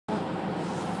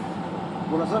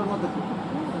por azar no te escucho.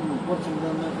 En el porche me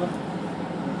da una cosa.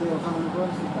 Me estoy bajando mi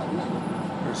coche y está bien.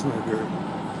 That's not good.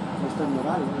 No está en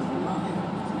horario, no es nada.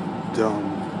 Dumb.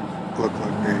 Look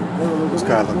like Dave. This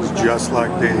guy looks just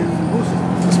like Dave.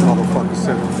 This motherfucker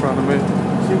sitting in front of me.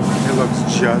 He looks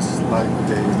just like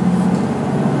Dave.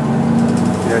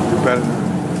 Yeah, you better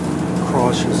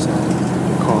cross yourself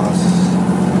because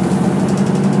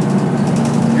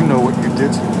you know what you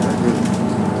did to me, nigga.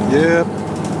 Yep,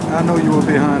 I know you were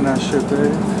behind that shit,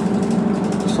 Dave.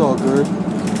 It's all good.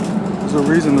 There's a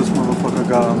reason this motherfucker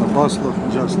got on the bus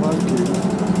looking just like you.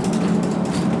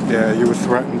 Yeah, you were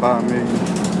threatened by me.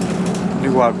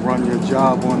 Knew I'd run your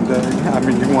job one day. I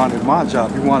mean, you wanted my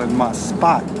job. You wanted my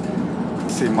spot.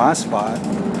 See, my spot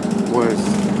was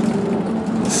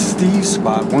Steve's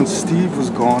spot. Once Steve was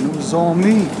gone, it was all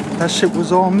me. That shit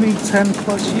was all me. 10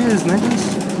 plus years,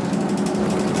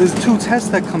 niggas. There's 2 tests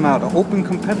that come out. An open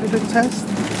competitive test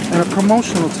and a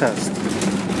promotional test.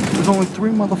 There's only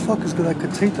 3 motherfuckers that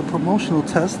could take the promotional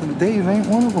test, and Dave ain't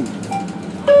one of them.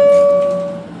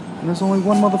 And there's only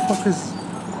one motherfucker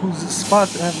whose spot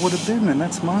that would have been, and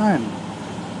that's mine.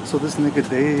 So this nigga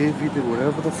Dave, he did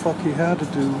whatever the fuck he had to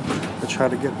do to try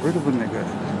to get rid of a nigga.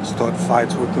 Start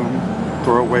fights with him,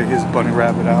 throw away his bunny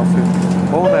rabbit outfit,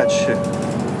 all that shit.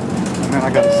 And then I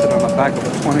gotta sit on the back of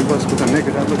a 20 bus with a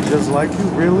nigga that looked just like you,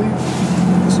 really?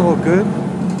 It's all good?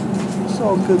 It's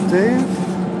all good, Dave?